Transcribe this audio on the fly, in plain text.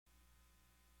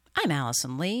I'm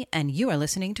Allison Lee, and you are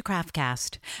listening to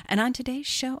Craftcast. And on today's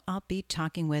show, I'll be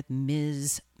talking with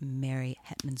Ms. Mary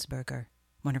Hetmansberger,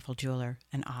 wonderful jeweler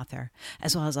and author,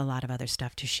 as well as a lot of other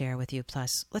stuff to share with you.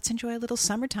 Plus, let's enjoy a little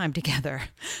summertime together.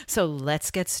 So let's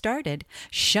get started.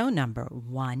 Show number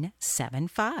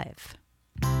 175.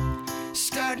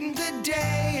 Starting the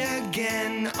day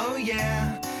again, oh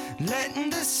yeah.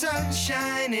 Letting the sun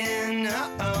shine in,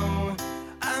 uh-oh.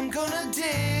 I'm gonna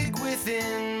dig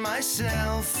within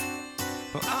myself,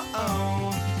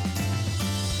 uh-oh.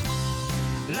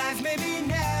 Life may be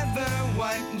never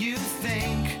what you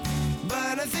think,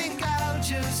 but I think I'll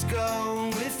just go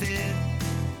with it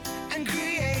and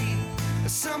create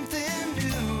something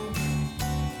new.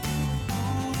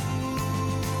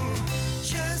 Ooh,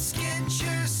 just get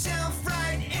yourself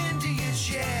right into your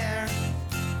chair.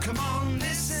 Come on,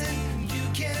 listen, you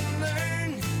can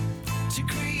learn to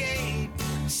create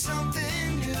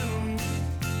something new.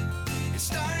 It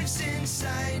starts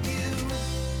inside you.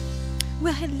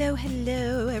 Well, hello,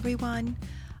 everyone.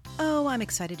 Oh, I'm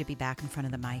excited to be back in front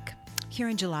of the mic. Here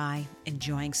in July,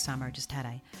 enjoying summer. Just had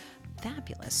a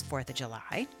fabulous 4th of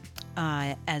July,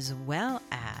 as well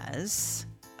as,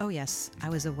 oh yes, I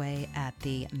was away at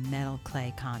the Metal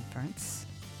Clay Conference.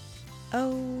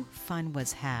 Oh, fun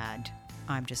was had,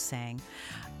 I'm just saying.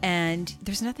 And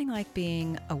there's nothing like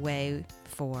being away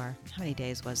for, how many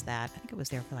days was that? I think it was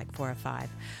there for like 4 or 5,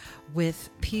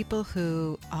 with people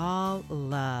who all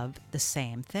love the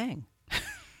same thing.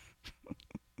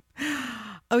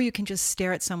 Oh, you can just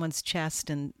stare at someone's chest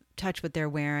and touch what they're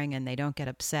wearing, and they don't get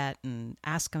upset, and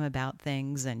ask them about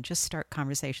things and just start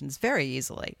conversations very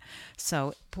easily.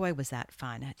 So, boy, was that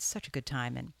fun. I had such a good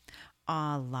time, and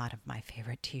a lot of my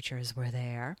favorite teachers were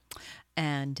there.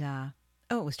 And,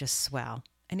 it was just swell.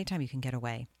 Anytime you can get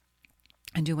away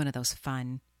and do one of those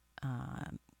fun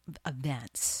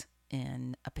events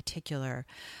in a particular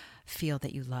field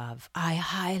that you love, I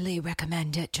highly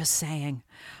recommend it, just saying.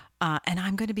 And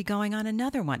I'm going to be going on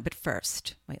another one. But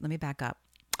first, wait, let me back up.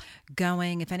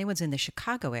 If anyone's in the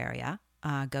Chicago area,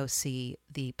 go see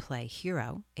the play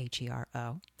Hero,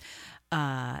 Hero.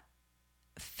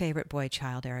 Favorite boy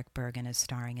child, Eric Bergen, is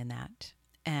starring in that.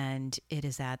 And it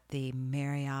is at the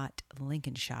Marriott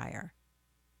Lincolnshire.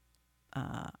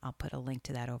 I'll put a link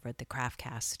to that over at the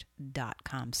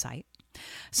craftcast.com site.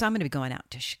 So I'm going to be going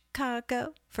out to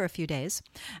Chicago for a few days.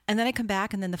 And then I come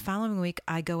back, and then the following week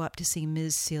I go up to see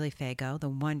Ms. Celie Fago, the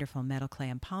wonderful metal clay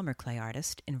and polymer clay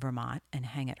artist in Vermont, and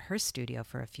hang at her studio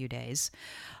for a few days,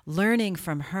 learning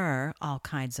from her all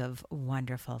kinds of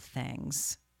wonderful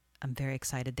things. I'm very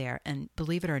excited there. And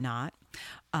believe it or not,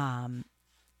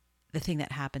 the thing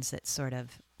that happens that sort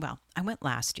of, well, I went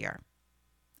last year.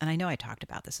 And I know I talked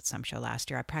about this at some show last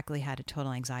year. I practically had a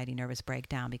total anxiety, nervous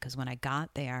breakdown because when I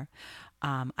got there,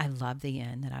 I loved the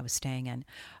inn that I was staying in,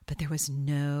 but there was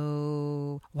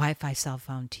no Wi-Fi, cell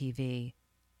phone, TV.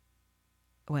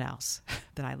 What else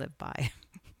that I lived by?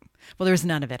 Well, there was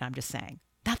none of it, I'm just saying.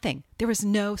 Nothing. There was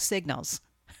no signals.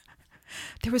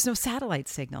 There was no satellite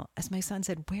signal. As my son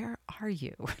said, "Where are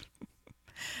you?"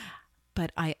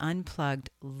 But I unplugged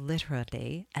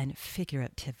literally and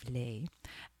figuratively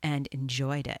and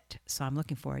enjoyed it. So I'm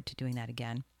looking forward to doing that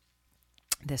again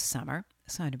this summer.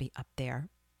 So I'm going to be up there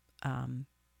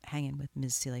hanging with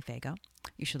Ms. Celie Fago.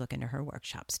 You should look into her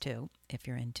workshops too if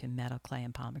you're into metal clay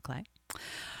and polymer clay.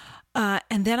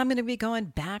 And then I'm going to be going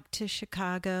back to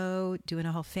Chicago, doing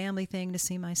a whole family thing to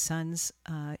see my son's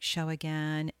show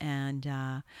again. And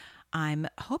I'm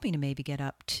hoping to maybe get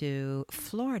up to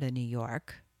Florida, New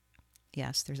York.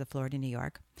 Yes, there's a Florida, New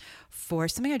York, for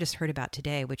something I just heard about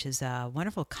today, which is a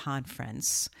wonderful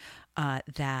conference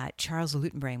that Charles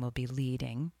Lutenbrain will be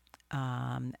leading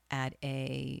at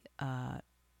a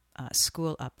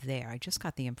school up there. I just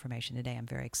got the information today. I'm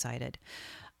very excited.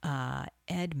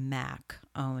 Ed Mack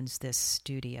owns this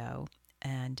studio,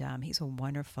 and he's a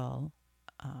wonderful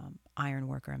iron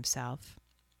worker himself,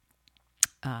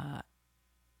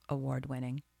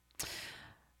 award-winning.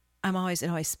 I always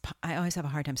have a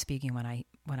hard time speaking when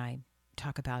I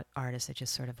talk about artists that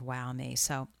just sort of wow me.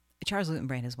 So Charles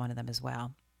Lutenbrain is one of them as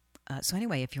well. So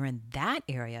anyway, if you're in that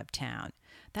area of town,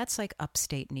 that's like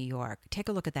upstate New York. Take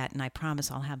a look at that, and I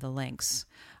promise I'll have the links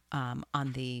on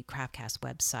the Craftcast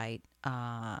website,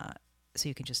 so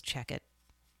you can just check it.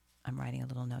 I'm writing a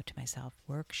little note to myself: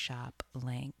 workshop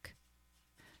link.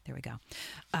 There we go.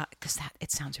 Because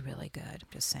it sounds really good. I'm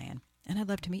just saying, and I'd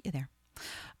love to meet you there.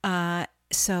 But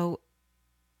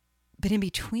in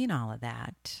between all of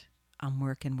that, I'm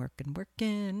working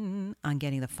on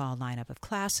getting the fall lineup of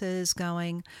classes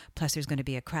going. Plus, there's going to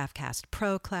be a Craftcast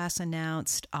Pro class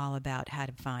announced, all about how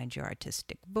to find your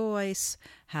artistic voice,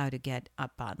 how to get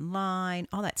up online,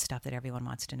 all that stuff that everyone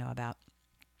wants to know about.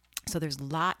 So there's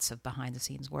lots of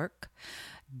behind-the-scenes work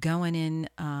going in,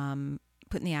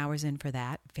 putting the hours in for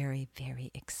that. Very, very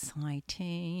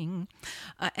exciting.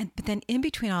 But then in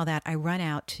between all that, I run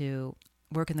out to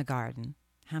work in the garden.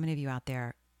 How many of you out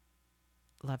there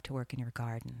love to work in your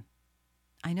garden?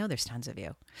 I know there's tons of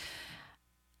you.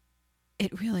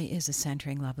 It really is a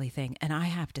centering, lovely thing. And I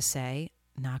have to say,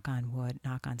 knock on wood,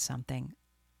 knock on something,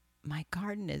 my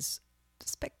garden is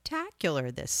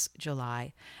spectacular this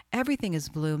July. Everything is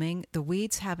blooming. The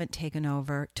weeds haven't taken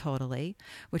over totally,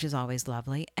 which is always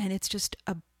lovely. And it's just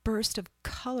a burst of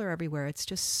color everywhere. It's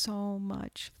just so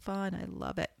much fun. I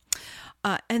love it.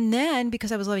 And then,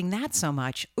 because I was loving that so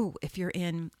much, if you're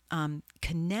in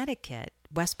Connecticut,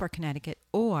 Westport, Connecticut,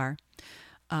 or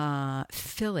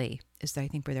Philly is, I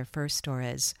think, where their first store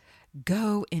is,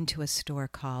 go into a store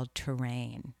called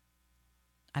Terrain.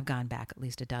 I've gone back at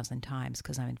least a dozen times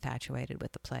because I'm infatuated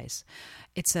with the place.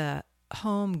 It's a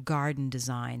home garden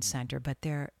design center, but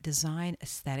their design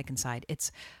aesthetic inside, I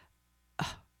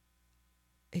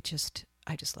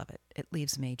just love it. It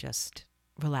leaves me just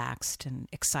relaxed and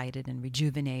excited and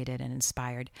rejuvenated and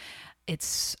inspired.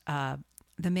 It's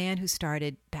the man who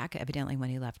started back evidently when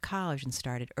he left college and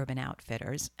started Urban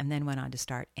Outfitters and then went on to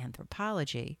start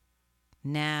Anthropologie.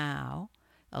 Now,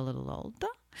 a little older,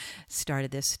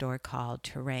 started this store called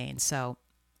Terrain. So,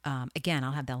 again,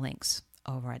 I'll have the links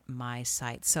over at my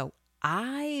site. So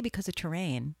because of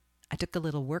Terrain, I took a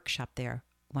little workshop there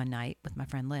one night with my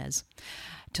friend Liz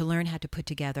to learn how to put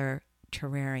together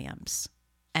terrariums.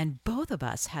 And both of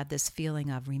us had this feeling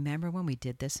of, remember when we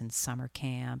did this in summer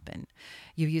camp and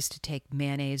you used to take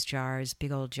mayonnaise jars,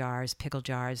 big old jars, pickle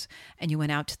jars, and you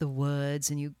went out to the woods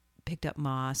and you picked up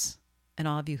moss. And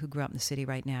all of you who grew up in the city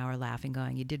right now are laughing,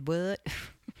 going, you did what?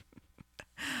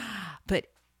 But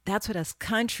that's what us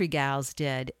country gals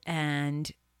did. And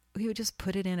we would just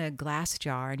put it in a glass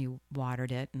jar and you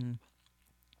watered it and,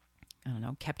 I don't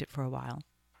know, kept it for a while.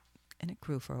 And it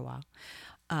grew for a while.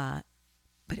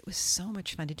 But it was so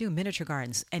much fun to do. Miniature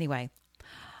gardens. Anyway,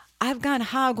 I've gone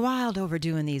hog wild over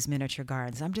doing these miniature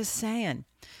gardens. I'm just saying.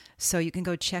 So you can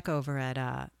go check over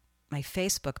at my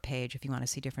Facebook page if you want to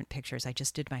see different pictures. I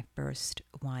just did my first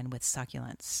one with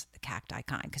succulents, the cacti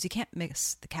kind, because you can't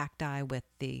mix the cacti with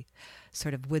the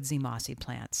sort of woodsy, mossy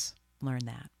plants. Learn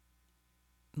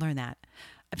that.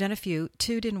 I've done a few.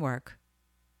 2 didn't work.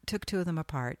 Took 2 of them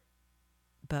apart.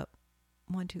 But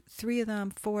 1, 2, 3 of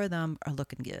them, 4 of them are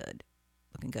looking good.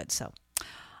 So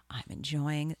I'm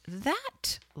enjoying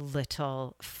that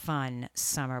little fun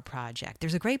summer project.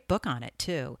 There's a great book on it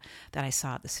too that I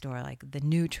saw at the store, like The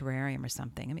New Terrarium or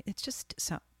something. I mean, it's just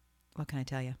so, what can I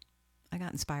tell you? I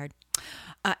got inspired.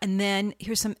 And then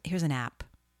here's an app.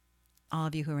 All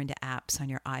of you who are into apps on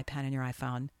your iPad and your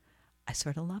iPhone, I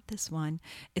sort of love this one.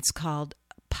 It's called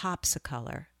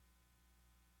Popsicolor.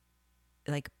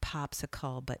 Like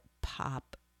popsicle, but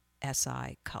pop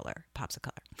SI color,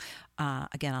 Popsicolor.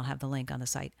 Again, I'll have the link on the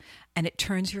site. And it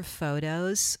turns your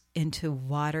photos into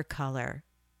watercolor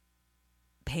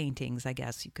paintings, I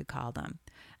guess you could call them.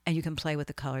 And you can play with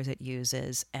the colors it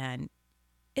uses. And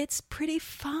it's pretty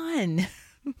fun.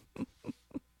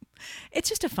 It's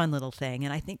just a fun little thing.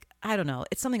 And I think, I don't know,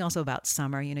 it's something also about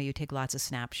summer. You know, you take lots of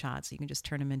snapshots. You can just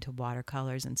turn them into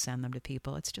watercolors and send them to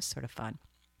people. It's just sort of fun.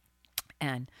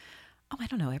 And, I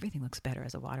don't know, everything looks better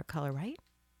as a watercolor, right?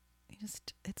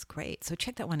 It's great. So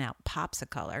check that one out,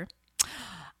 Popsicolor.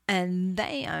 And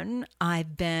then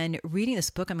I've been reading this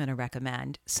book I'm going to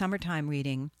recommend, summertime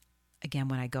reading, again,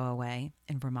 when I go away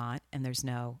in Vermont and there's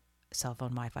no cell phone,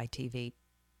 Wi-Fi, TV,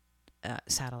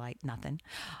 satellite, nothing.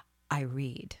 I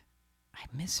read. I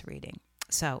miss reading.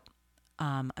 So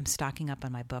I'm stocking up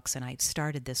on my books, and I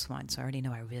started this one, so I already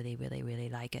know I really, really, really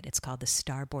like it. It's called The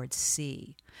Starboard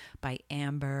Sea by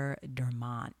Amber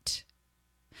Dermont.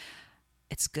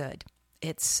 It's good.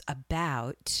 It's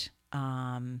about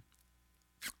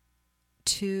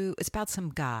it's about some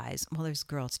guys, well, there's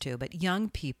girls too, but young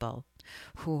people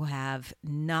who have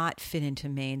not fit into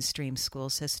mainstream school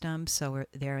systems. So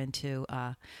they're into,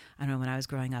 I don't know, when I was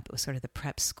growing up, it was sort of the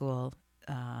prep school.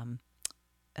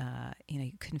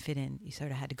 You couldn't fit in. You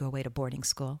sort of had to go away to boarding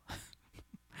school.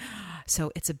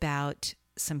 So it's about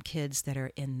some kids that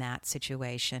are in that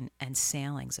situation, and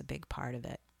sailing's a big part of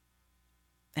it.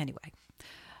 Anyway,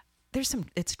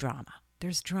 it's drama.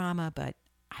 There's drama, but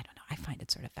I don't know. I find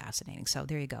it sort of fascinating. So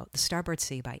there you go. The Starboard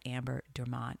Sea by Amber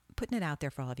Dermont. Putting it out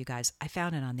there for all of you guys. I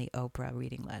found it on the Oprah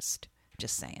reading list.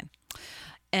 Just saying.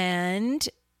 And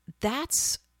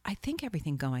that's, I think,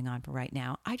 everything going on for right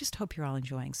now. I just hope you're all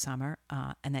enjoying summer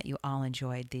and that you all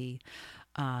enjoyed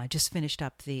just finished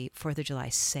up the 4th of July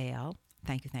sale.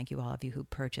 Thank you, all of you who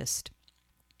purchased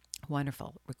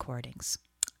wonderful recordings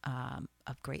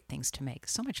of great things to make.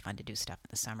 So much fun to do stuff in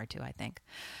the summer, too, I think.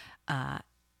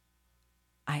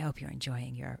 I hope you're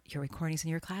enjoying your recordings in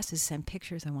your classes. Send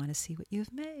pictures. I want to see what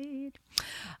you've made.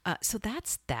 So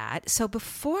that's that. So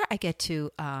before I get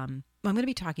to, I'm going to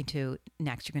be talking to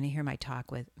next, you're going to hear my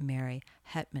talk with Mary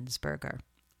Hetmansberger.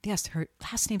 Yes, her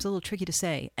last name's a little tricky to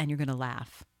say, and you're going to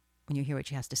laugh when you hear what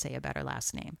she has to say about her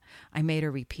last name. I made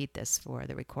her repeat this for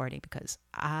the recording because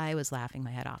I was laughing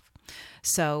my head off.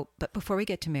 So, but before we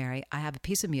get to Mary, I have a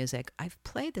piece of music. I've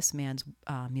played this man's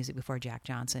music before, Jack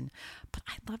Johnson, but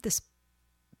I love this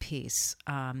piece.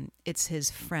 It's his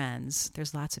friends.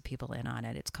 There's lots of people in on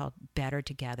it. It's called Better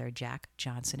Together, Jack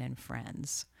Johnson and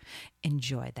Friends.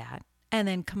 Enjoy that. And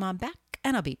then come on back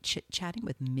and I'll be chit-chatting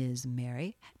with Ms.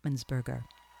 Mary Hetmansberger.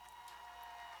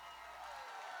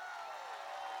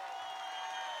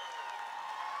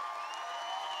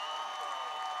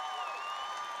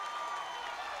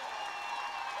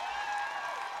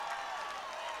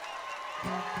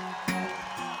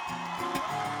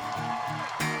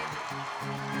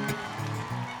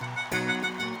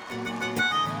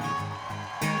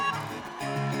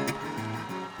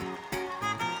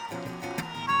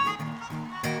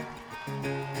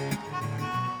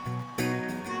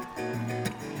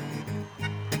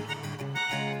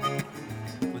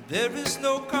 There is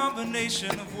no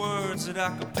combination of words that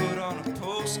I could put on a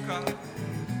postcard.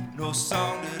 No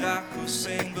song that I could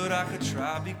sing, but I could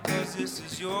try, because this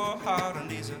is your heart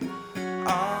and these are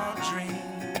our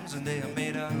dreams, and they are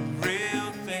made out of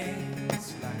real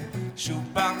things, like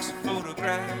shoebox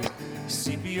photographs,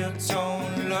 sepia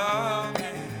tone love.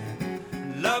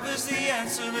 And love is the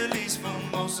answer, at least for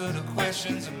most of the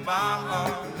questions in my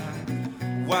heart, like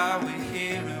why we're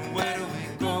here and where do we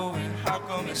go and how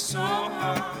come it's so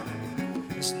hard.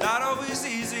 It's not always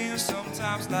easy and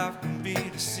sometimes life can be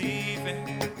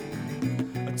deceiving.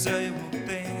 I tell you one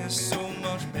thing, it's so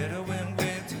much better when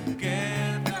we're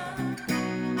together.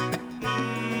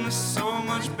 It's so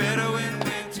much better when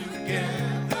we're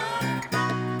together.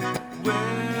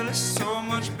 Well, it's so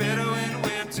much better when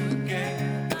we're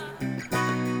together.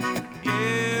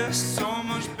 Yeah, it's so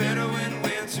much better when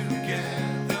we're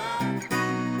together.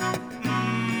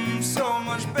 So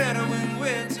much better when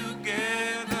we're together.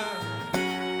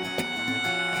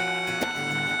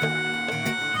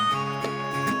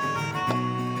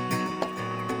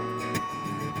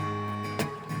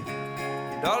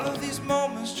 And all of these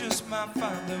moments just might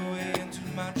find their way into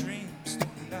my dreams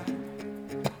tonight.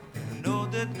 And I know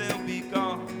that they'll be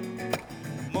gone.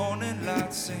 The morning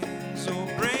light sings or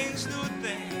brings new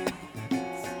things.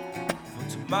 For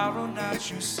tomorrow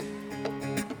night you see,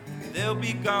 they'll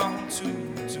be gone too.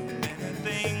 Too many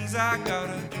things I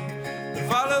gotta do.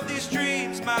 If all of these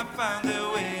dreams might find their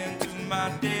way into my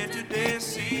day-to-day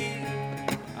scene,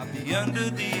 I'll be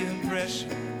under the impression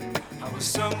I was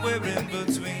somewhere in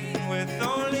between, with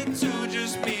only two,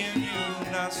 just me and you.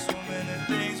 Not so many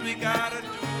things we gotta do,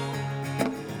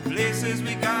 or places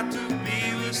we got to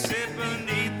be. We'll sit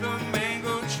beneath the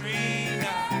mango tree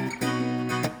now.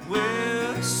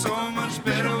 Well, it's so much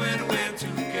better when we're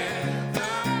together.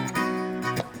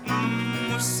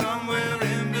 Somewhere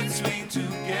in between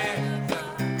together.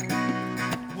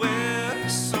 Well,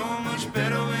 it's so much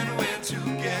better when we're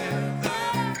together.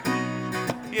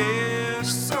 Yeah,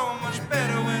 it's so much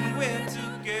better when we're together.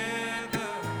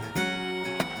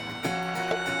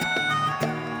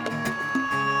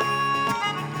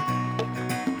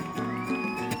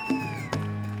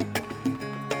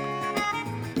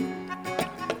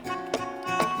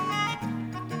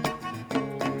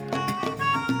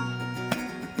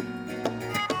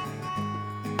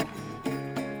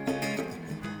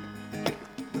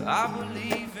 I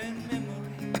believe in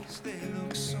memories, they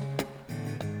look so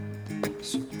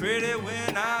pretty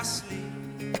when I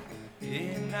sleep.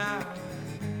 And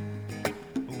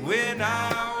when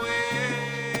I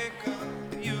wake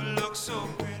up, you look so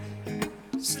pretty,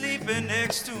 sleeping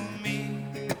next to me.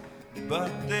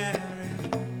 But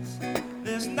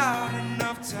there's not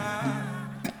enough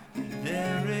time.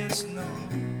 There is no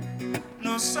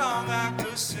song I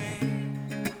could sing.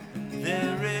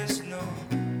 There is no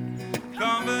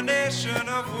combination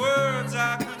of words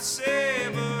I could say,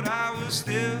 but I will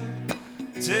still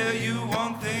tell you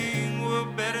one thing, we're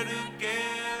better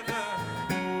together.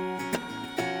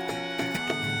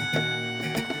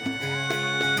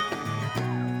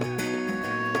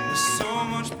 It's so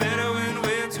much better when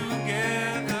we're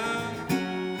together.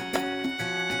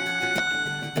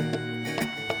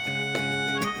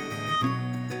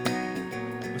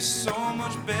 It's so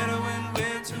much better when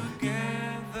we're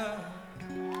together.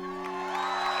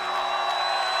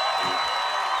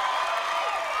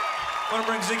 I want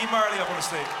to bring Ziggy Marley up on the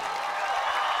stage.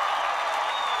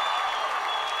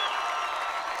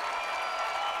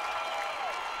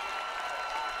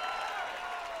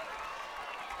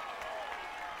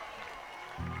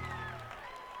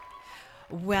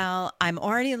 Well, I'm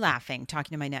already laughing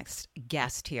talking to my next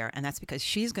guest here, and that's because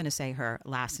she's going to say her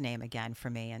last name again for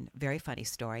me. And very funny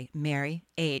story. Mary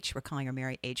H. We're calling her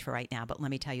Mary H. for right now, but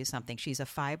let me tell you something. She's a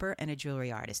fiber and a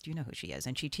jewelry artist. You know who she is,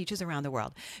 and she teaches around the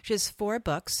world. She has 4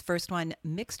 books. First one,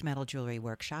 Mixed Metal Jewelry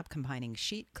Workshop, combining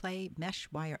sheet, clay, mesh,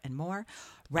 wire, and more.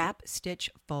 Wrap, stitch,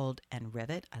 fold, and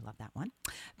rivet. I love that one.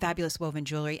 Fabulous woven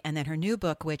jewelry. And then her new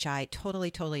book, which I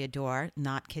totally adore.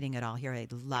 Not kidding at all here. I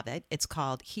love it. It's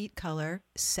called Heat, Color,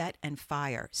 Set, and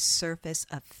Fire, Surface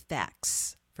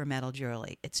Effects for Metal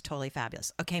Jewelry. It's totally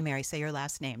fabulous. Okay, Mary, say your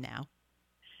last name now.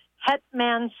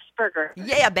 Hetmansberger.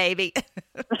 Yeah, baby.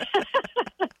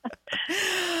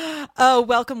 Oh,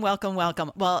 welcome. Well,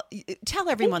 tell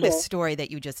everyone the story that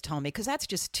you just told me, because that's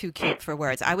just too cute for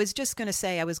words. I was just going to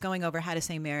say, I was going over how to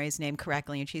say Mary's name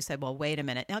correctly, and she said, well, wait a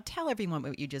minute. Now tell everyone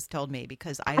what you just told me,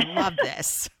 because I love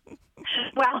this.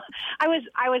 Well, I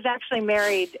was actually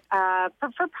married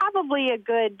for probably a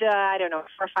good, 4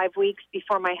 or 5 weeks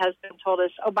before my husband told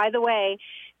us, oh, by the way,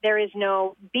 there is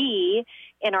no B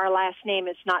in our last name.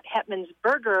 It's not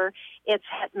Hetmansberger, it's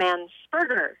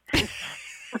Hetmansberger.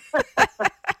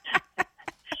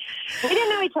 We didn't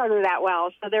know each other that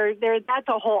well, so that's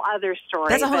a whole other story.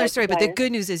 That's a whole other story, but the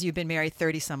good news is you've been married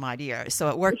 30-some odd years, so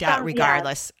it worked out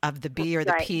regardless of the B or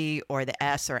the P or the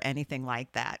S or anything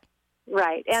like that.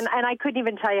 Right, and I couldn't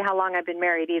even tell you how long I've been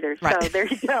married either, so there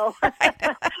you go.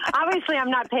 Obviously, I'm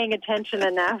not paying attention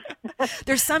enough.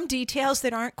 There's some details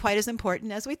that aren't quite as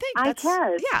important as we think. I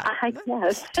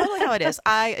guess. Totally how it is.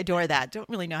 I adore that. Don't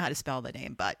really know how to spell the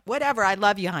name, but whatever. I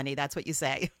love you, honey. That's what you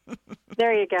say.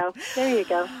 There you go.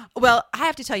 Well, I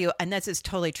have to tell you, and this is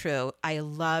totally true, I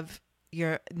love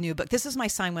your new book. This is my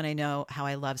sign when I know how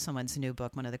I love someone's new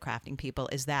book, one of the crafting people,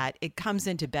 is that it comes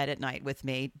into bed at night with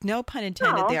me. No pun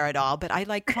intended there at all, but I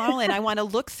like crawl in. I want to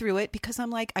look through it because I'm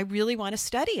like, I really want to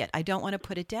study it. I don't want to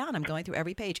put it down. I'm going through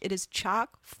every page. It is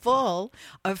chock full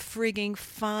of frigging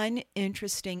fun,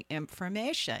 interesting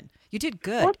information. You did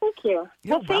good. Well, thank you.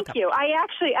 Thank you. I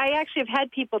actually have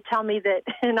had people tell me that,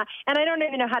 and I don't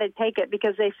even know how to take it,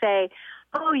 because they say,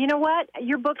 oh, you know what?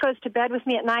 Your book goes to bed with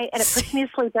me at night, and it puts me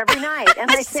asleep every night.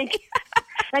 And I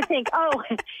think, oh,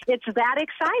 it's that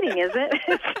exciting, is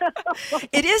it?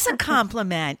 It is a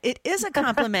compliment. It is a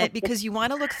compliment because you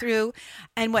want to look through,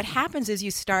 and what happens is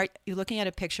you're looking at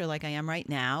a picture like I am right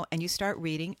now, and you start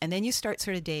reading, and then you start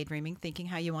sort of daydreaming, thinking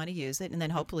how you want to use it, and then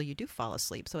hopefully you do fall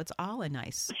asleep. So it's all it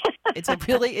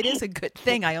is a good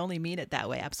thing. I only mean it that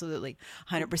way. Absolutely.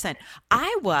 100%.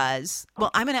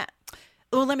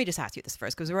 Well, let me just ask you this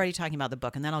first, because we're already talking about the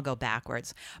book, and then I'll go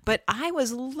backwards. But I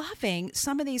was loving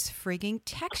some of these frigging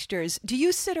textures. Do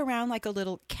you sit around like a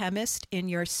little chemist in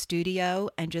your studio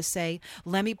and just say,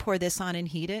 let me pour this on and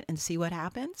heat it and see what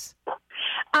happens?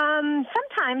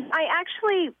 Sometimes.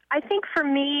 I think for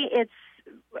me, it's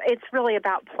really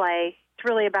about play. It's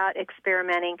really about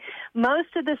experimenting.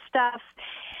 Most of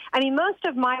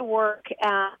my work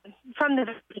from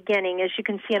the beginning, as you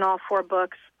can see in all 4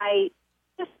 books, I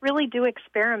just really do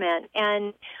experiment.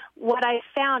 And what I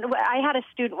found, I had a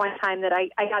student one time that I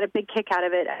got a big kick out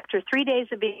of it. After 3 days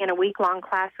of being in a week-long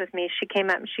class with me, she came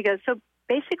up and she goes, so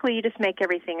basically you just make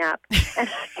everything up.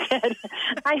 And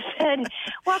I said,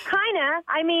 well, kind of.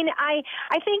 I mean, I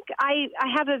think I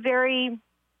have a very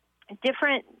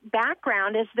different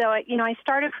background, as though, I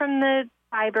started from the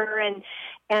fiber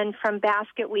and from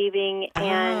basket weaving.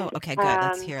 And, okay, good.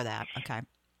 Let's hear that. Okay.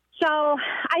 So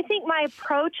I think my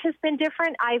approach has been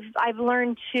different. I've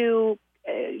learned to,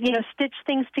 stitch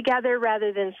things together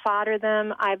rather than solder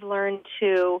them. I've learned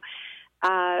to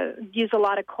use a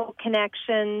lot of cold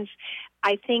connections.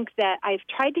 I think that I've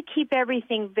tried to keep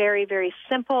everything very, very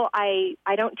simple. I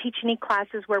don't teach any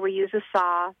classes where we use a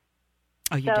saw.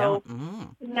 Oh, you don't?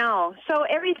 No. So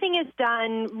everything is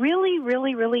done really,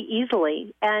 really, really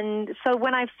easily. And so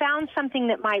when I found something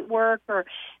that might work or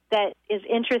that is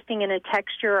interesting in a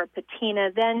texture or patina,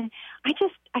 then I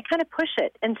kind of push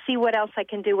it and see what else I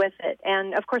can do with it.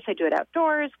 And, of course, I do it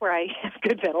outdoors where I have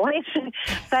good ventilation.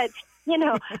 But,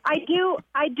 I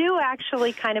do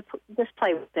actually kind of just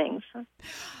play with things.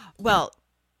 Well,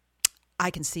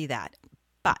 I can see that.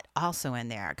 But also in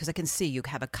there, because I can see you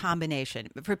have a combination.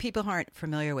 For people who aren't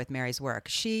familiar with Mary's work,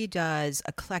 she does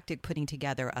eclectic putting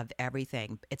together of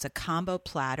everything. It's a combo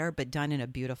platter, but done in a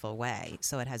beautiful way.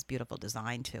 So it has beautiful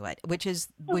design to it, which is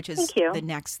Thank you. the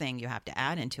next thing you have to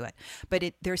add into it. But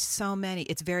there's so many.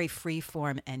 It's very free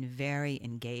form and very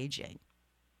engaging.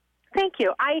 Thank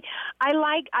you. I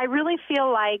really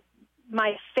feel like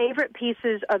my favorite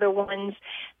pieces are the ones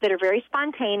that are very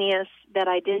spontaneous, that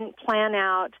I didn't plan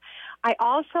out. I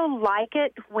also like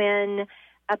it when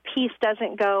a piece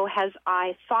doesn't go as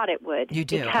I thought it would. You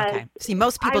do? Okay. See,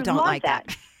 most people don't like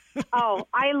that. Oh,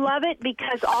 I love it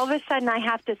because all of a sudden I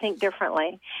have to think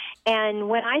differently. And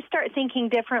when I start thinking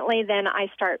differently, then I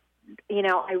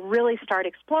really start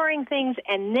exploring things.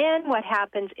 And then what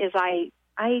happens is I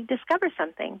discover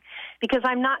something because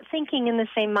I'm not thinking in the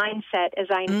same mindset as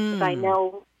I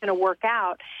know it's going to work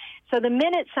out. So the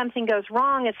minute something goes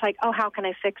wrong, it's like, oh, how can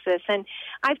I fix this? And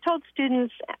I've told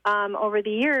students over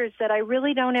the years that I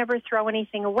really don't ever throw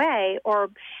anything away or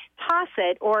toss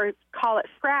it or call it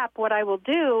scrap. What I will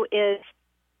do is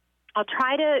I'll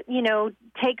try to,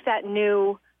 take that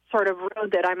new sort of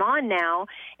road that I'm on now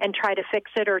and try to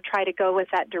fix it or try to go with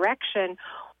that direction.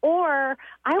 Or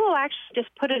I will actually just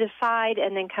put it aside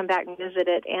and then come back and visit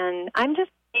it. And I'm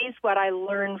just amazed what I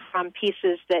learn from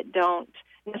pieces that don't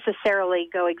necessarily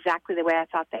go exactly the way I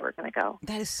thought they were going to go.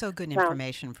 That is so good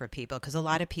information for people, because a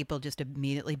lot of people just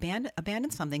immediately abandon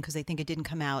something because they think it didn't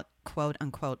come out, quote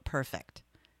unquote, perfect.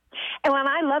 And when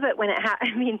I love it when it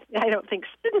I don't think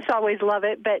students always love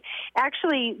it, but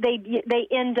actually they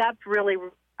end up really,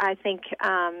 I think,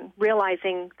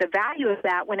 realizing the value of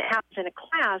that when it happens in a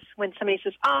class, when somebody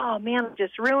says, oh, man, I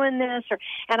just ruined this,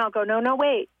 and I'll go, no,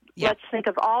 wait. Yeah. Let's think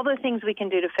of all the things we can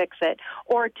do to fix it,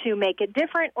 or to make it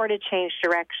different, or to change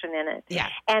direction in it. Yeah.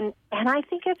 And I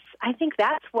think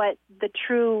that's what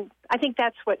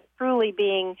truly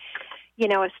being,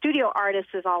 a studio artist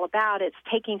is all about. It's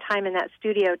taking time in that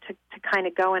studio to kind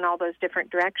of go in all those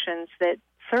different directions that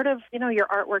sort of, your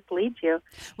artwork leads you.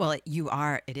 Well,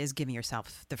 it is giving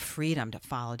yourself the freedom to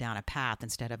follow down a path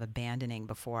instead of abandoning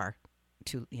before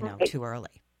too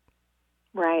early.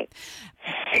 Right.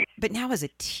 But now as a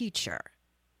teacher,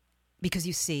 because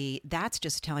you see, that's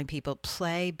just telling people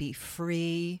play, be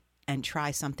free, and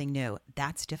try something new.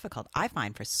 That's difficult, I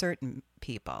find, for certain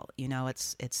people.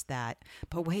 It's that,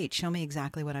 but wait, show me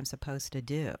exactly what I'm supposed to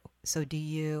do. So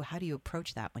how do you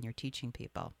approach that when you're teaching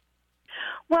people?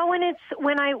 Well,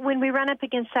 when we run up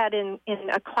against that in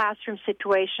a classroom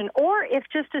situation, or if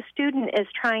just a student is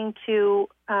trying to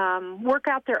work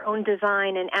out their own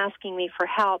design and asking me for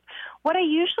help, what I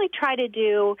usually try to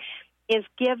do is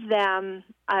give them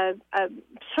a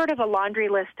sort of a laundry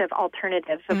list of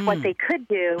alternatives of what they could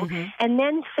do, and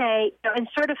then say, and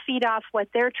sort of feed off what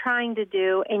they're trying to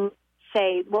do, and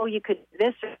say, well, you could do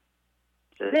this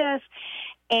or this,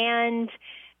 and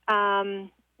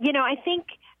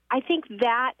I think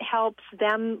that helps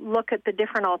them look at the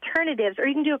different alternatives, or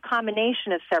you can do a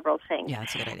combination of several things. Yeah,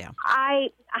 that's a good idea. I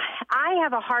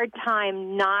have a hard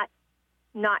time not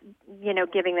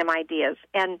giving them ideas,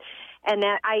 and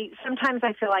that sometimes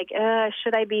I feel like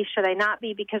should I not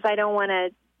be, because I don't want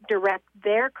to direct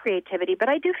their creativity, but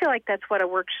I do feel like that's what a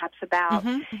workshop's about,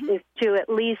 is to at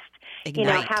least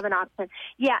Ignite. Have an option.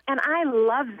 Yeah, and I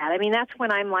love that. I mean, that's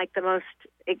when I'm like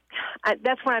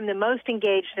that's when I'm the most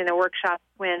engaged in a workshop,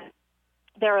 when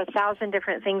there are 1,000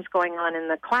 different things going on in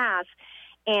the class,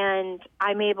 and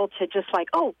I'm able to just like,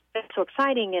 oh, that's so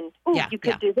exciting, and you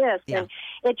could do this, and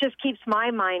it just keeps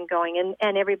my mind going,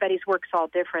 and everybody's work's all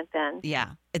different then.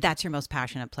 Yeah, that's your most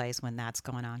passionate place when that's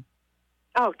going on.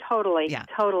 Oh, totally. Yeah.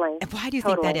 Totally. And why do you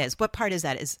think that is? What part is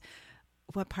that?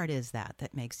 What part is that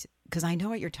makes, because I know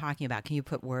what you're talking about. Can you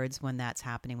put words when that's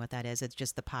happening, what that is? It's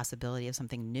just the possibility of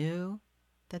something new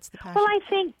that's the passion? Well,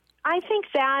 I think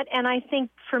that, and I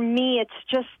think for me it's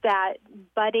just that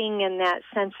budding and that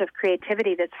sense of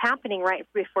creativity that's happening right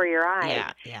before your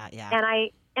eyes. Yeah.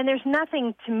 And there's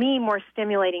nothing to me more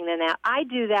stimulating than that. I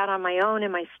do that on my own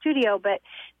in my studio, but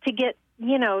to get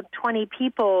 20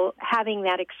 people having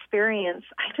that experience,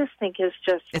 I just think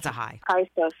it's a high.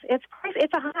 Priceless. It's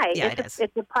a high. Yeah, it's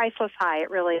a priceless high. It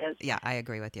really is. Yeah, I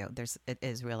agree with you. It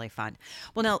is really fun.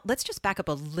 Well, now let's just back up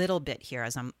a little bit here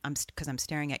as because I'm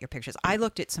staring at your pictures. I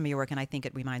looked at some of your work and I think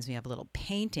it reminds me of little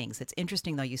paintings. It's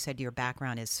interesting though. You said your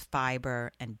background is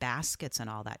fiber and baskets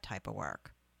and all that type of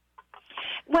work.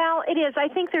 Well, it is. I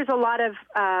think there's a lot of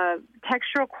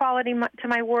textural quality to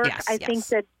my work. Yes, I think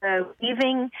that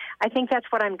weaving, I think that's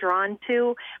what I'm drawn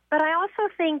to. But I also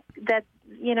think that,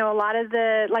 a lot of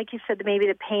the, like you said, maybe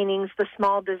the paintings, the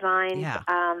small designs,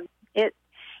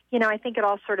 I think it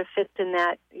all sort of fits in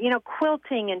that,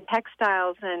 quilting and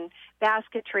textiles and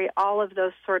basketry, all of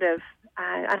those sort of,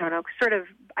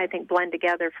 I think blend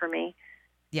together for me.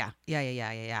 Yeah.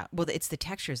 Well, it's the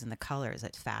textures and the colors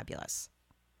that's fabulous.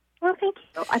 Well, thank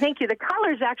you. I thank you. The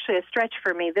color is actually a stretch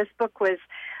for me. This book was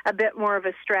a bit more of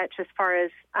a stretch as far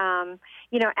as,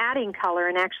 adding color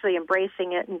and actually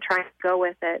embracing it and trying to go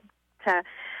with it.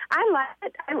 I like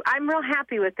it. I'm real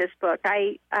happy with this book.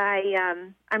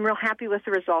 I'm real happy with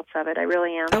the results of it. I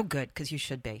really am. Oh, good, because you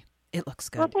should be. It looks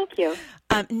good. Well, thank you.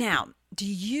 Now, do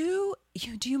you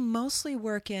mostly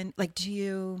work in, like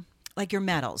your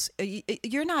metals?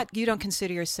 You don't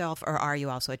consider yourself, or are you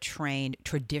also a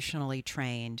traditionally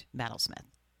trained metalsmith?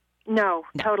 No,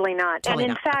 totally not. Totally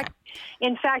and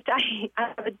in fact, I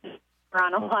have a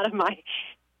on a lot of my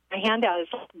handout is,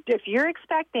 if you're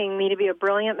expecting me to be a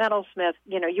brilliant metalsmith,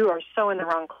 you are so in the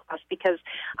wrong class, because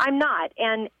I'm not.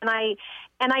 And I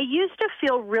used to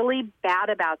feel really bad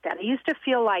about that. I used to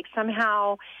feel like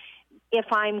somehow, if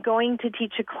I'm going to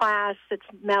teach a class that's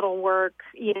metalwork,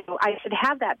 I should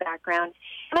have that background.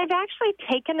 And I've actually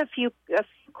taken a few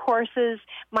courses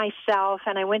myself,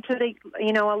 and I went to a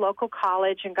local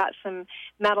college and got some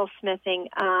metalsmithing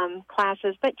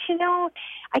classes. But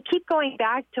I keep going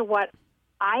back to what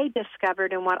I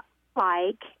discovered and what I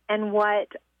like and what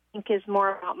I think is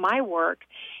more about my work.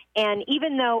 And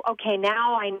even though,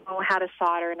 now I know how to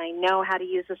solder and I know how to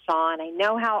use a saw and I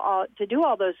know how to do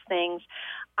all those things,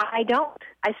 I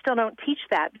still don't teach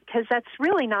that, because that's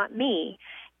really not me.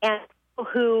 And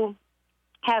people who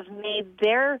have made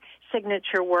their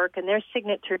signature work and their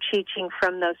signature teaching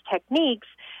from those techniques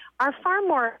are far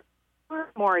more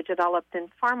developed and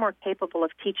far more capable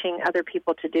of teaching other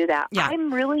people to do that. Yeah.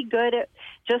 I'm really good at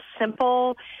just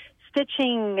simple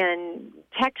stitching and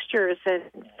textures and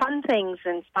fun things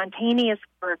and spontaneous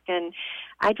work, and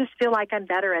I just feel like I'm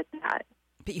better at that.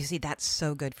 But you see, that's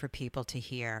so good for people to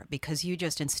hear, because you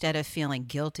just, instead of feeling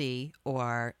guilty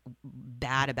or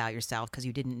bad about yourself because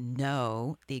you didn't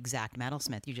know the exact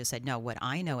metalsmith, you just said, no, what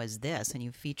I know is this, and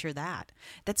you feature that.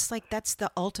 That's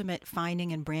the ultimate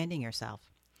finding and branding yourself.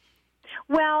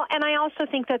 Well, and I also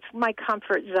think that's my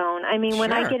comfort zone. I mean,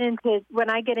 when I get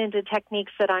into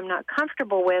techniques that I'm not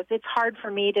comfortable with, it's hard for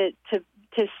me to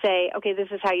say, okay, this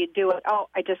is how you do it. Oh,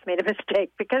 I just made a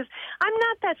mistake, because I'm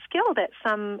not that skilled at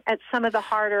some of the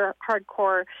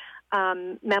hardcore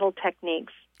metal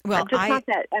techniques. Well,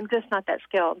 I'm just not that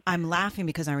skilled. I'm laughing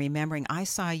because I'm remembering I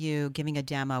saw you giving a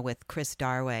demo with Chris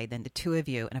Darway, then the two of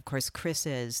you, and of course Chris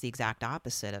is the exact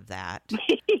opposite of that.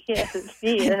 Yes,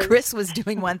 he is. Chris was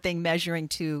doing one thing, measuring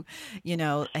to,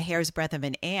 a hair's breadth of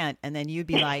an ant, and then you'd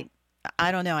be like,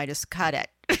 I don't know, I just cut it.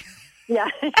 Yeah,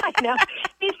 I know.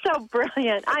 He's so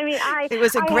brilliant. I mean, it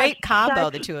was a great combo,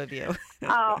 the two of you.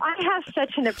 Oh, I have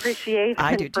such an appreciation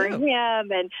for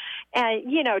him and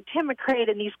Tim McCrate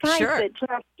and these guys that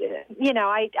just,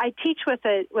 I teach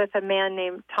with a man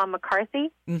named Tom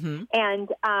McCarthy, mm-hmm. and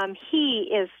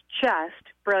he is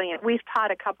just brilliant. We've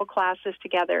taught a couple classes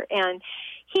together, and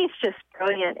he's just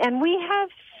brilliant, and we have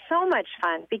so much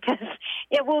fun, because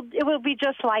it will be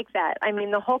just like that. I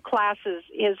mean, the whole class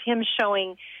is him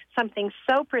showing something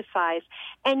so precise.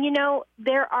 And,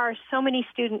 there are so many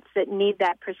students that need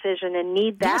that precision and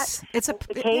need that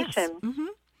sophistication. Yes. Mm-hmm.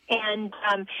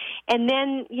 And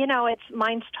then,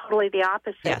 mine's totally the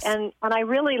opposite. Yes. And I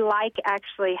really like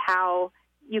actually how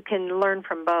you can learn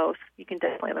from both. You can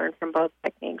definitely learn from both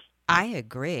techniques. I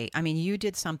agree. I mean, you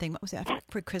did something, what was that?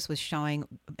 Chris was showing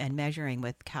and measuring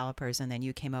with calipers, and then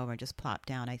you came over and just plopped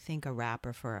down, I think, a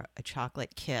wrapper for a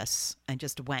chocolate kiss and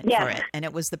just went for it. And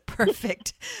it was the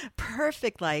perfect,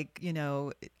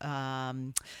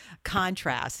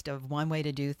 contrast of one way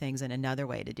to do things and another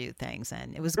way to do things.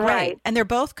 And it was great. Right. And they're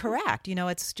both correct.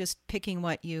 It's just picking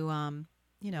what you,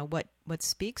 what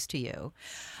speaks to you.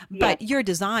 Yes. But your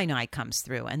design eye comes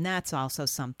through, and that's also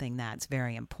something that's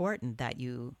very important, that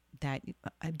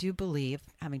I do believe,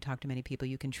 having talked to many people,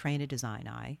 you can train a design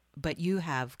eye, but you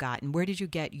have gotten, where did you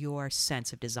get your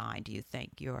sense of design, do you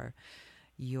think, your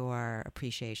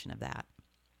appreciation of that?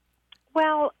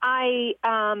 Well, I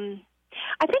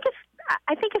think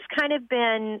it's kind of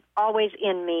been always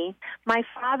in me. My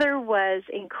father was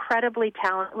an incredibly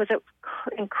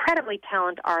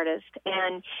talented artist,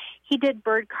 and he did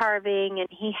bird carving, and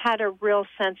he had a real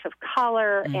sense of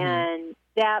color mm-hmm. and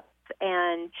depth,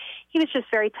 and he was just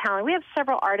very talented. We have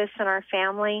several artists in our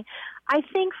family. I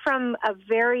think from a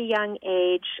very young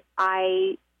age,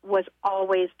 I was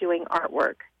always doing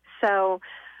artwork. So,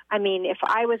 I mean, if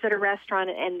I was at a restaurant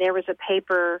and there was a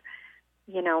paper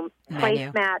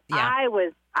placemat. Yeah.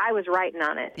 I was writing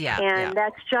on it. Yeah, And yeah.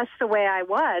 that's just the way I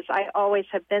was. I always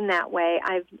have been that way.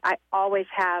 I always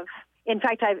have. In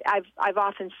fact, I've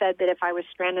often said that if I was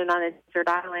stranded on a desert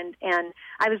island and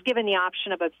I was given the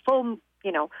option of a full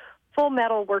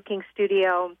metal working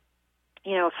studio,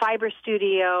 fiber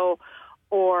studio,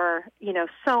 or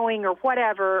sewing or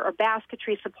whatever, or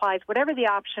basketry supplies, whatever the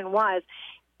option was,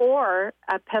 or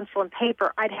a pencil and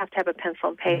paper, I'd have to have a pencil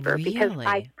and paper because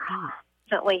I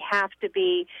constantly have to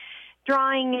be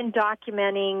drawing and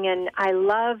documenting, and I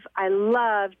love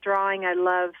drawing. I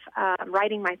love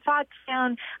writing my thoughts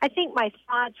down. I think my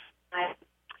thoughts,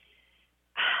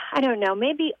 I don't know,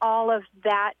 maybe all of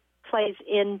that plays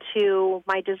into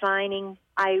my designing.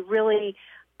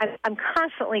 I'm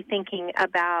constantly thinking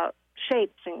about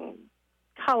shapes and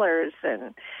colors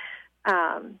and,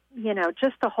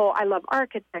 just the whole, I love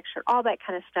architecture, all that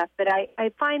kind of stuff. But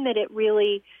I find that it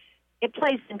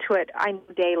plays into it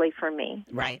daily for me.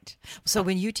 Right. So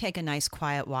when you take a nice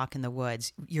quiet walk in the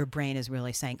woods, your brain is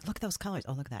really saying, look at those colors.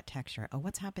 Oh, look at that texture. Oh,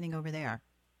 what's happening over there?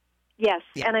 Yes,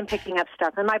 Yeah. and I'm picking up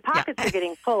stuff, and my pockets are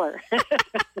getting fuller.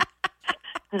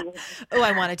 Oh,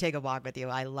 I want to take a walk with you.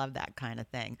 I love that kind of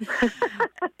thing.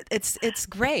 It's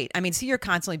great. I mean, so you're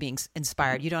constantly being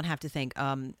inspired. You don't have to think,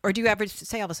 or do you ever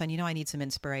say all of a sudden, I need some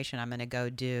inspiration. I'm going to go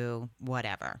do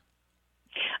whatever.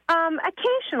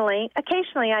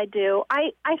 Occasionally I do.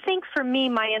 I think for me,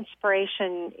 my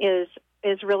inspiration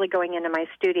is really going into my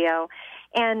studio.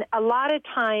 And a lot of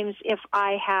times if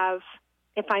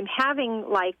I'm having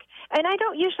and I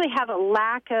don't usually have a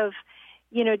lack of,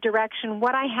 direction.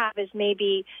 What I have is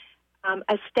maybe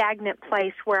a stagnant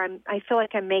place where I feel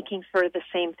like I'm making sort of the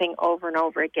same thing over and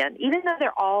over again. Even though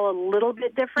they're all a little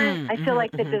bit different, I feel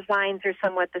like the designs are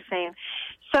somewhat the same.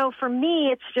 So for me,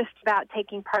 it's just about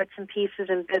taking parts and pieces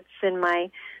and bits in my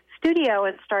studio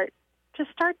and start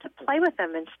to play with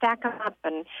them and stack them up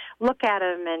and look at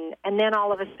them, and then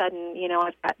all of a sudden,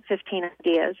 I've got 15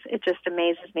 ideas. It just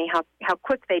amazes me how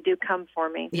quick they do come for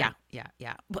me. Yeah.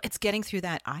 Well, it's getting through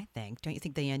that, I think. Don't you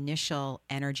think, the initial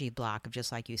energy block of,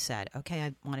 just like you said, okay,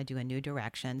 I want to do a new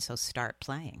direction, so start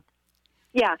playing.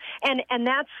 Yeah, and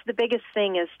that's the biggest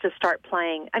thing, is to start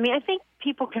playing. I mean, I think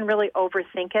people can really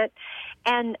overthink it,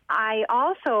 and I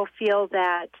also feel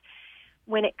that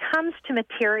when it comes to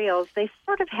materials, they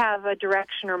sort of have a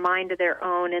direction or mind of their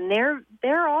own, and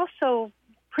they're also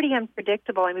pretty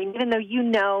unpredictable. I mean, even though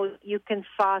you can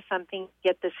saw something,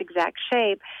 get this exact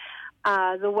shape,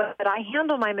 the way that I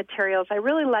handle my materials, I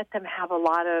really let them have a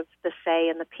lot of the say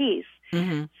in the piece.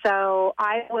 Mm-hmm. So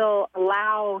I will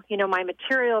allow, my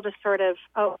material to sort of,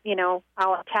 I'll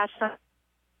attach some.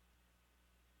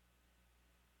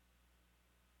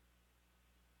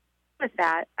 With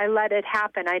that, I let it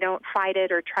happen. I don't fight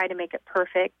it or try to make it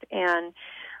perfect. And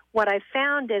what I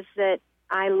found is that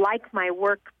I like my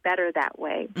work better that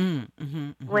way.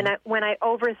 When I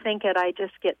overthink it, I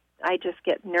just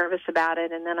get nervous about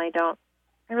it, and then I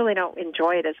really don't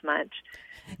enjoy it as much.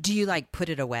 Do you put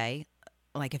it away?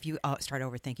 Like, if you start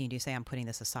overthinking, do you say, I'm putting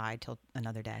this aside till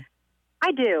another day?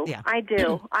 I do. Yeah. I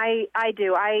do. I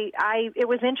do. It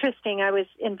was interesting. I was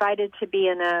invited to be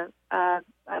in a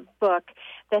book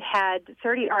that had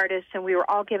 30 artists, and we were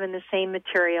all given the same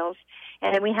materials,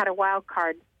 and then we had a wild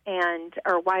card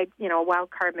wild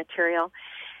card material.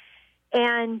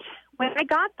 And when I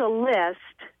got the list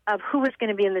of who was going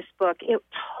to be in this book, it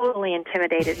totally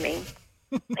intimidated me.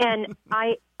 And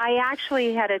I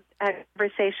actually had a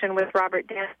conversation with Robert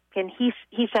Danick, and he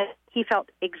said he felt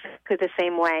exactly the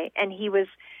same way. And he was,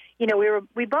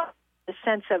 we both had a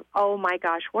sense of, oh my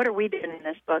gosh, what are we doing in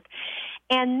this book?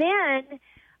 And then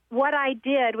what I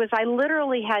did was I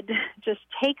literally had to just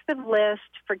take the list,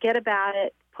 forget about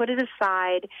it, put it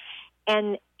aside,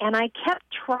 and I kept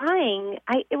trying.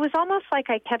 It was almost like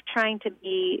I kept trying to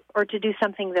do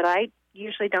something that I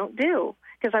usually don't do,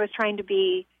 because I was trying to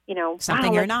be,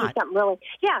 something you're not.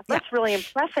 Let's really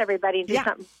impress everybody and do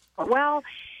something. Well,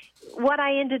 what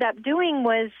I ended up doing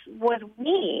was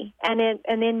me, and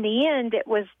in the end, it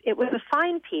was a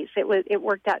fine piece. It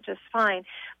worked out just fine,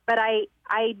 but I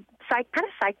kind of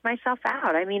psyched myself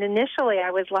out. I mean, initially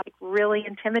I was really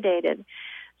intimidated,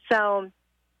 so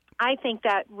I think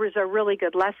that was a really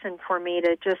good lesson for me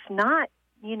to just not,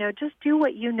 just do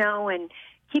what you know and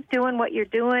keep doing what you're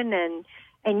doing,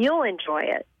 and you'll enjoy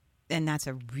it. And that's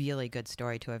a really good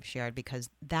story to have shared, because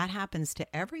that happens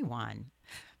to everyone.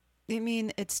 I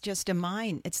mean, it's just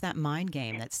it's that mind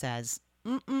game that says,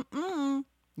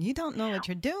 you don't know what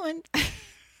you're doing.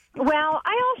 Well,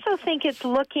 I also think it's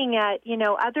looking at,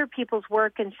 other people's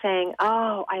work and saying,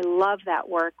 oh, I love that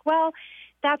work. Well,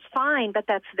 that's fine, but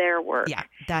that's their work. Yeah,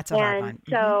 that's a hard one. And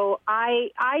so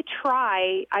I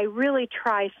really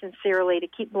try sincerely to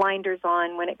keep blinders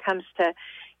on when it comes to,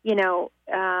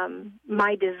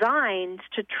 my designs,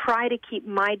 to try to keep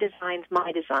my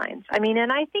designs. I mean,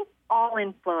 and I think all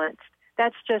influenced.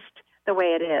 That's just the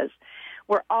way it is.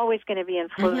 We're always going to be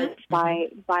influenced by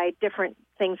different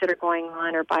things that are going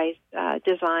on, or by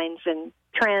designs and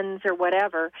trends or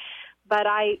whatever. But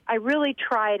I really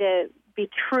try to be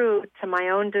true to my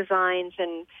own designs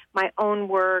and my own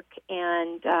work.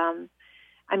 And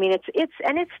I mean,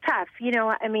 it's tough.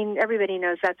 I mean, everybody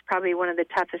knows that's probably one of the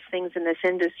toughest things in this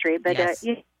industry. But yes.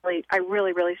 I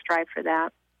really strive for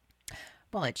that.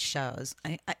 Well, it shows.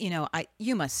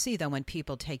 You must see, though, when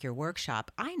people take your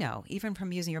workshop. I know, even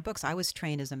from using your books, I was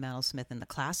trained as a metalsmith in the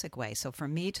classic way. So for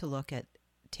me to look at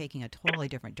taking a totally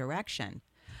different direction,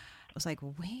 I was like,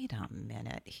 wait a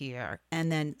minute here.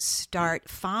 And then start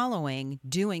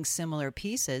doing similar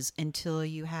pieces until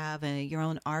you have your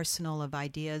own arsenal of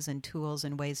ideas and tools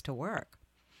and ways to work.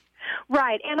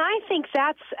 Right, and I think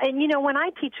and when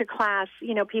I teach a class,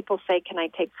 people say, can I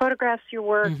take photographs of your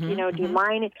work? Do you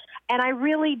mind? And I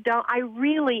really don't. I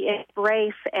really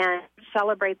embrace and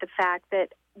celebrate the fact that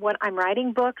when I'm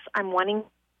writing books, I'm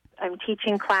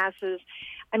teaching classes.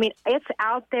 I mean, it's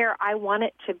out there. I want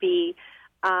it to be,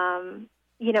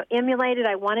 emulated.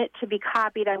 I want it to be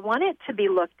copied. I want it to be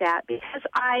looked at, because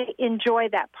I enjoy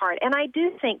that part. And I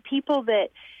do think people that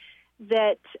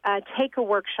take a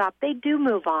workshop, they do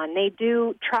move on. They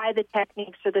do try the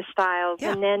techniques or the styles,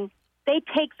 and then they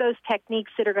take those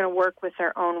techniques that are going to work with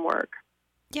their own work.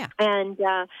 Yeah. And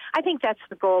I think that's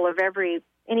the goal of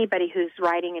anybody who's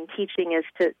writing and teaching, is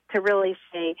to really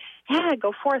say, yeah,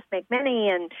 go forth, make many,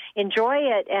 and enjoy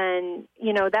it. And,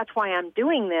 that's why I'm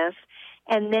doing this.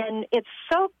 And then it's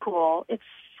so cool. It's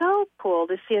so cool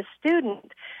to see a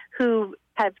student who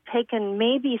have taken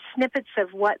maybe snippets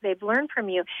of what they've learned from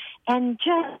you and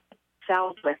just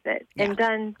excelled with it and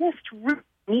done just really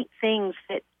neat things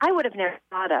that I would have never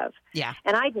thought of. Yeah.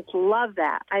 And I just love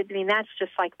that. I mean, that's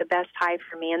just like the best high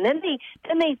for me. And then they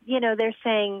they're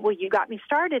saying, well, you got me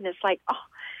started. And it's like, oh,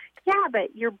 yeah,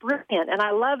 but you're brilliant. And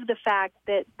I love the fact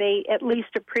that they at least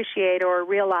appreciate or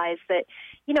realize that,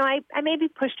 I maybe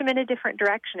pushed them in a different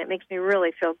direction. It makes me really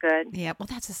feel good. Yeah, well,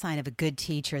 that's a sign of a good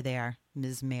teacher there,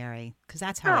 Ms. Mary, because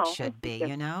that's how it should be,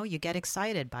 You get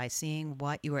excited by seeing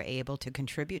what you were able to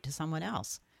contribute to someone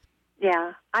else.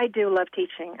 Yeah, I do love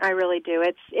teaching. I really do.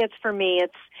 It's for me,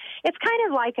 it's kind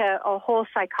of like a whole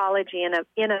psychology in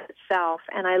itself,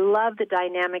 and I love the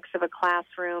dynamics of a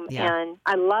classroom, and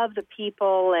I love the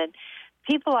people, and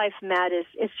people I've met.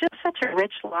 It's just such a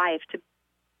rich life to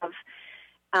have,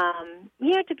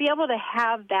 to be able to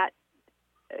have that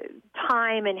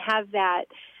time and have that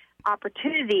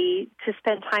opportunity to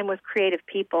spend time with creative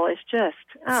people is just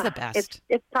it's the best.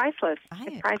 It's priceless.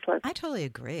 It's priceless. I totally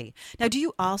agree. Now, do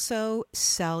you also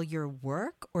sell your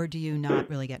work, or do you not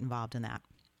really get involved in that?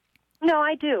 No,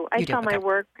 I do. I sell my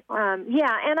work.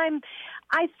 And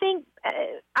I think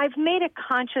I've made a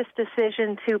conscious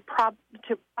decision to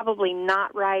probably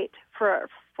not write for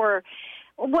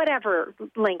whatever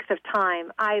length of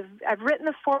time. I've written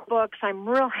the 4 books. I'm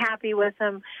real happy with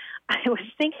them. I was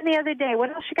thinking the other day, what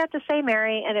else you got to say,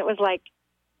 Mary? And it was like,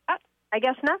 I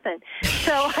guess nothing.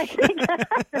 So I'm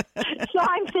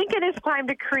thinking it's time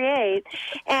to create.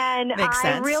 And Makes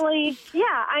sense.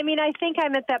 I think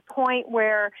I'm at that point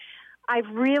where I've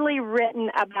really written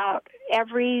about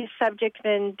every subject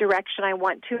and direction I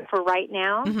want to for right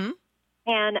now. Mm-hmm.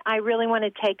 And I really want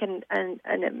to take an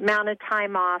amount of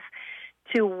time off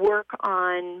to work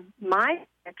on my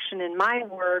direction and my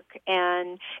work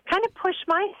and kind of push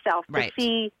myself to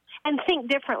see and think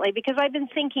differently, because I've been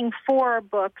thinking for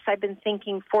books, I've been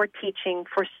thinking for teaching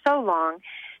for so long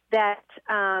that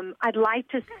I'd like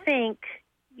to think,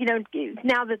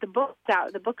 now that the book's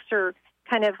out, the books are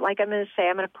kind of like I'm going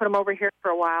to put them over here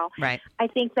for a while. Right. I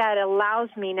think that allows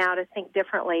me now to think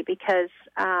differently, because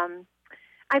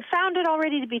I've found it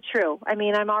already to be true. I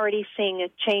mean, I'm already seeing a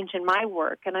change in my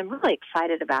work, and I'm really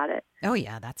excited about it. Oh,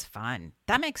 yeah, that's fun.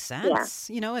 That makes sense.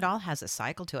 Yeah. It all has a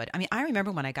cycle to it. I mean, I remember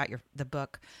when I got the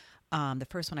book, the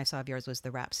first one I saw of yours was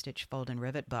the Wrap, Stitch, Fold, and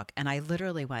Rivet book, and I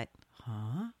literally went,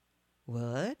 huh?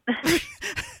 What?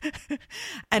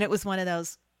 And it was one of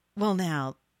those, well,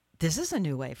 now, this is a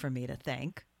new way for me to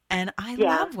think. And I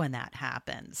love when that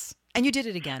happens. And you did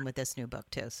it again with this new book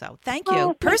too. So thank you.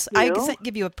 Oh, thank you. I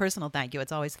give you a personal thank you.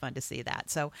 It's always fun to see that.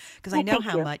 So, because I know thank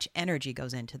how you. much energy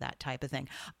goes into that type of thing.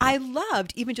 I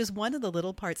loved even just one of the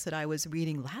little parts that I was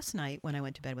reading last night when I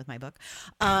went to bed with my book,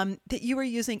 that you were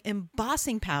using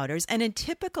embossing powders. And in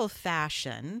typical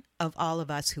fashion of all of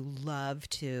us who love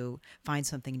to find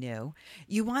something new,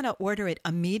 you want to order it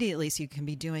immediately so you can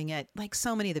be doing it like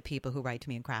so many of the people who write to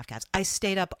me in Craftcast. I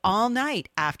stayed up all night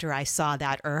after I saw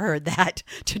that or heard that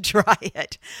to try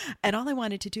it. And all I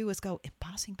wanted to do was go,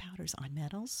 embossing powders on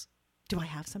metals? Do I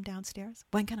have some downstairs?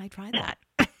 When can I try that?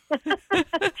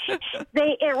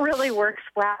 It really works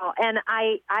well. And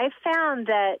I found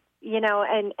that,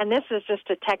 and this is just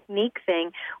a technique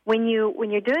thing. When you're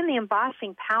doing the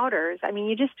embossing powders, I mean,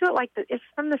 you just do it like it's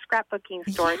from the scrapbooking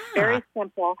store. Yeah. It's very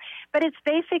simple, but it's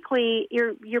basically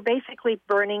you're basically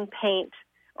burning paint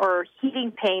or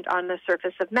heating paint on the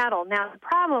surface of metal. Now, the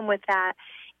problem with that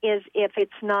is if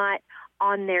it's not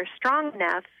on there strong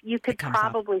enough, you could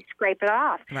probably scrape it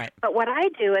off. Right. But what I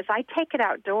do is I take it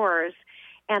outdoors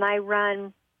and I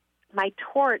run my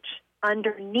torch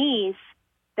underneath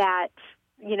that,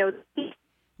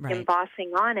 Right.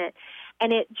 embossing on it,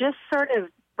 and it just sort of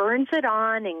burns it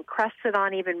on and crusts it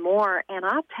on even more. And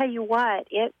I'll tell you what,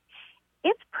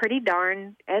 it's pretty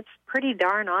darn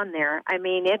on there. I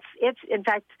mean, it's in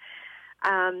fact,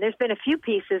 there's been a few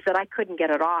pieces that I couldn't get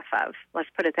it off of. Let's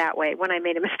put it that way. When I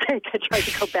made a mistake, I tried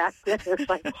to go back. It's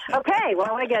like, okay,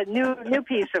 well, I got a new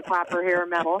piece of copper here,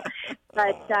 metal.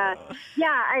 But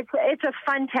it's a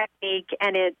fun technique,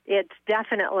 and it's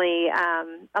definitely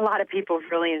a lot of people have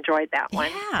really enjoyed that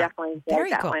one. Yeah, Definitely enjoyed very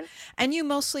that cool. one. And do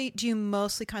you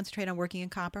mostly concentrate on working in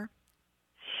copper?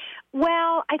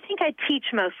 Well, I think I teach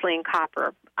mostly in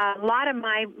copper. A lot of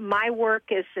my work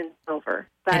is in silver,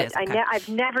 but It is, okay. I've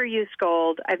never used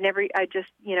gold. I've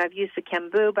used the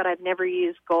Kembu, but I've never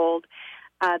used gold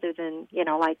other than,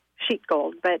 like sheet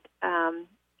gold. But a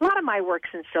lot of my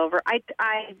work's in silver.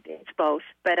 It's both,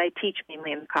 but I teach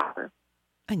mainly in copper.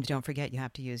 And don't forget, you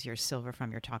have to use your silver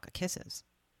from your Talk of Kisses.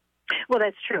 Well,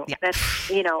 that's true. Yeah. That's,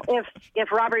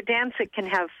 if Robert Danzig can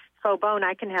have faux bone,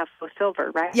 I can have faux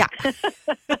silver, right? Yeah.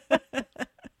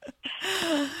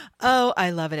 Oh, I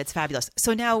love it. It's fabulous.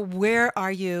 So now where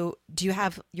are you? Do you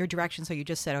have your direction? So you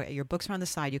just said, okay, your books are on the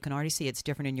side. You can already see it's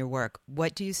different in your work.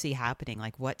 What do you see happening?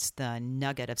 Like, what's the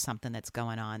nugget of something that's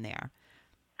going on there?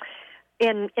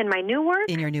 In my new work?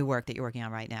 In your new work that you're working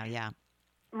on right now, yeah.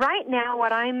 Right now,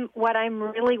 what I'm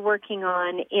really working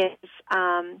on is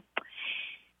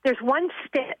there's one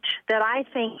stitch that I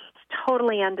think is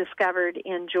totally undiscovered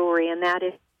in jewelry, and that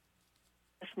is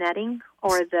netting,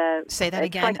 or say that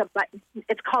again.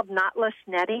 It's called knotless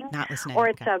netting. Knotless netting. Or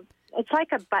okay. it's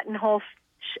like a buttonhole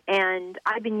stitch, and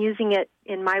I've been using it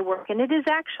in my work, and it is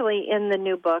actually in the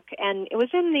new book, and it was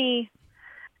in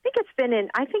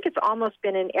I think it's almost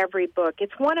been in every book.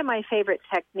 It's one of my favorite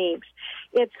techniques.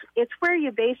 It's where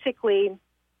you basically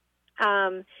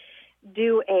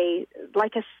do a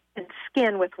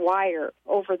skin with wire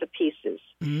over the pieces,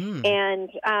 and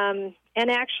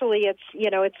actually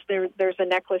there's a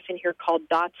necklace in here called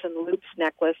Dots and Loops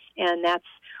necklace, and that's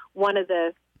one of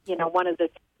the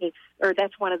techniques, or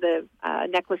that's one of the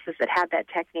necklaces that have that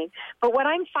technique. But what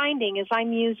I'm finding is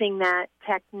I'm using that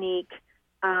technique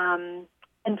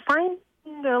and finding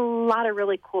a lot of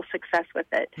really cool success with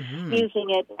it.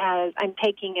 Using it as I'm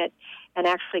taking it and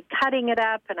actually cutting it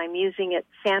up, and I'm using it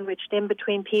sandwiched in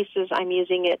between pieces. I'm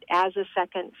using it as a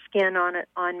second skin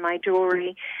on my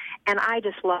jewelry, and I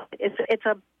just love it. It's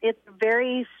a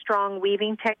very strong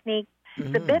weaving technique.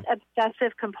 It's a bit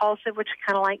obsessive compulsive, which I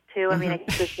kind of like too. I mean, I can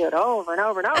just do it over and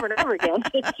over and over and over again.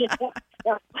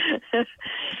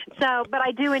 So, but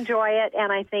I do enjoy it,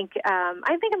 and I think I'm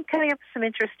coming up with some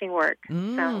interesting work.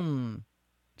 So.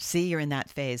 See, you're in that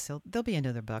phase. So there'll be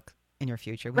another book in your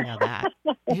future. We know that.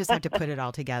 You just have to put it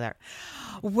all together.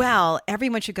 Well,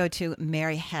 everyone should go to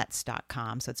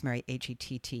maryhetts.com. So it's Mary,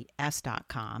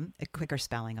 HETTS.com, a quicker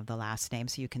spelling of the last name,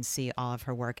 so you can see all of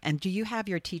her work. And do you have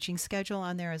your teaching schedule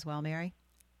on there as well, Mary?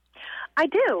 I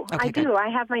do. Okay, I do. good. I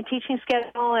have my teaching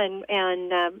schedule, and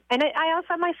I also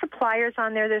have my suppliers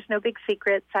on there. There's no big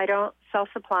secrets. I don't sell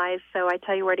supplies, so I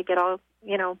tell you where to get all of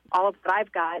what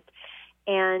I've got.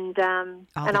 And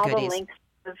all the links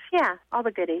all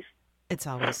the goodies. It's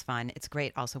always fun. It's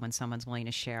great also when someone's willing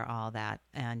to share all that.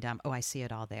 And I see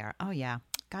it all there. Oh yeah,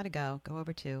 gotta go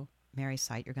over to Mary's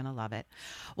site. You're gonna love it.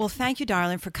 Well, thank you,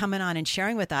 darling, for coming on and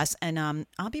sharing with us. And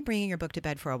I'll be bringing your book to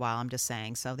bed for a while. I'm just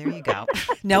saying. So there you go.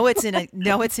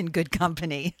 It's in good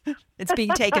company. It's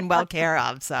being taken well care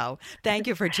of. So thank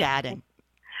you for chatting.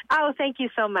 Oh, thank you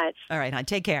so much. All right, hon.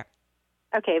 Take care.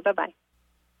 Okay, bye-bye.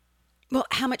 Well,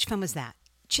 how much fun was that?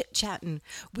 chit-chatting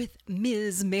with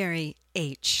Ms. Mary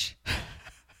H.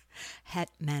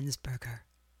 Hetmansberger.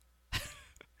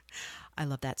 I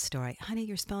love that story. Honey,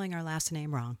 you're spelling our last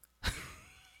name wrong.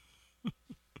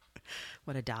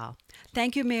 What a doll.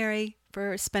 Thank you, Mary,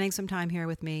 for spending some time here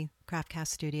with me, Craftcast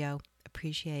Studio.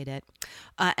 Appreciate it.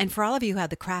 And for all of you who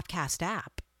have the Craftcast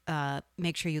app,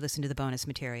 make sure you listen to the bonus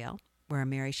material where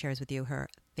Mary shares with you her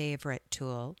favorite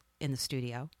tool in the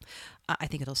studio. I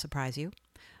think it'll surprise you.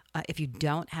 If you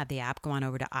don't have the app, go on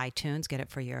over to iTunes, get it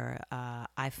for your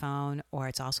iPhone, or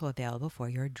it's also available for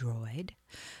your Droid,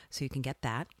 so you can get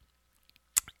that.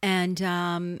 And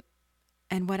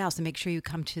what else? And make sure you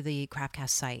come to the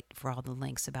Craftcast site for all the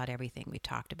links about everything we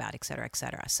talked about, et cetera, et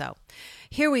cetera. So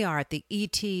here we are at the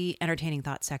ET Entertaining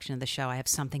Thought section of the show. I have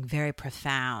something very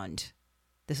profound.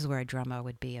 This is where a drummer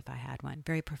would be if I had one.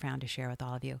 Very profound to share with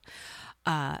all of you.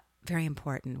 Very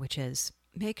important, which is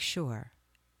make sure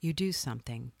you do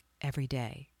something every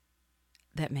day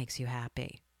that makes you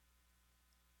happy.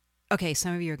 Okay,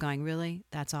 some of you are going, really?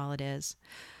 That's all it is?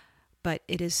 But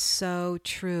it is so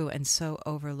true and so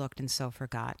overlooked and so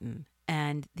forgotten.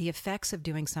 And the effects of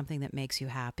doing something that makes you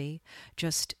happy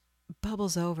just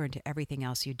bubbles over into everything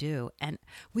else you do. And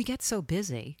we get so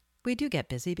busy. We do get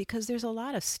busy because there's a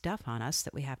lot of stuff on us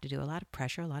that we have to do, a lot of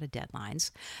pressure, a lot of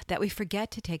deadlines, that we forget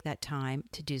to take that time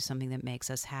to do something that makes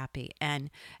us happy.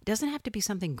 And it doesn't have to be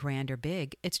something grand or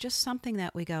big. It's just something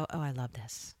that we go, oh, I love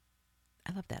this.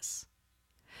 I love this.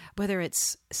 Whether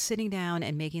it's sitting down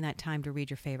and making that time to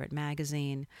read your favorite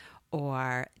magazine,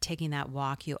 or taking that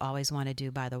walk you always want to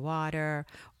do by the water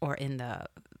or in the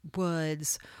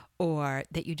woods, or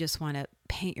that you just want to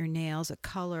paint your nails a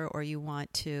color, or you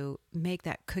want to make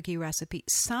that cookie recipe,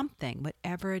 something,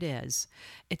 whatever it is,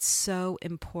 it's so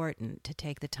important to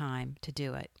take the time to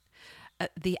do it.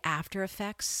 The after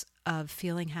effects of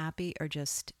feeling happy are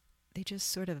they just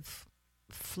sort of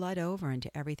flood over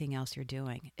into everything else you're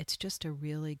doing. It's just a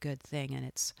really good thing,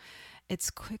 and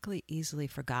it's quickly, easily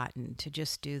forgotten to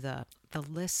just do the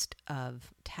list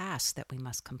of tasks that we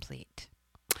must complete.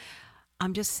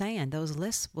 I'm just saying, those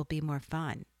lists will be more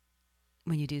fun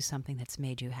when you do something that's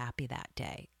made you happy that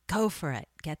day. Go for it.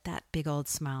 Get that big old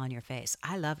smile on your face.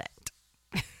 I love it.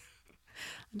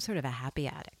 I'm sort of a happy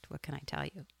addict. What can I tell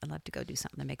you? I love to go do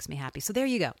something that makes me happy. So there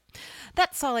you go.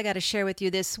 That's all I got to share with you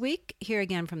this week. Here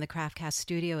again from the Craftcast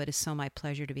studio. It is so my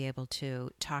pleasure to be able to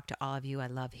talk to all of you. I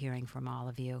love hearing from all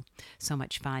of you. So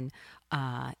much fun.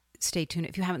 Stay tuned.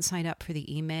 If you haven't signed up for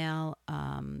the email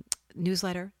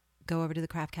newsletter, go over to the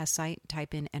Craftcast site,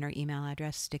 type in, enter email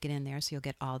address, stick it in there so you'll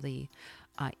get all the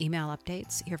email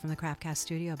updates here from the Craftcast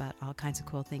studio about all kinds of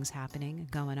cool things happening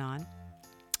and going on.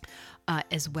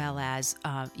 As well as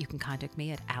you can contact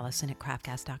me at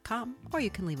allison@craftcast.com, or you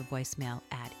can leave a voicemail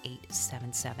at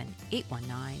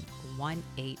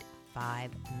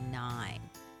 877-819-1859.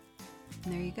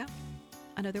 And there you go.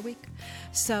 Another week.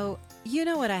 So you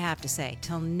know what I have to say.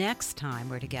 Till next time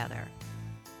we're together,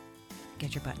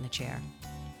 get your butt in the chair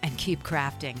and keep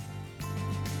crafting.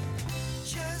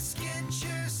 Just get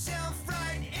yourself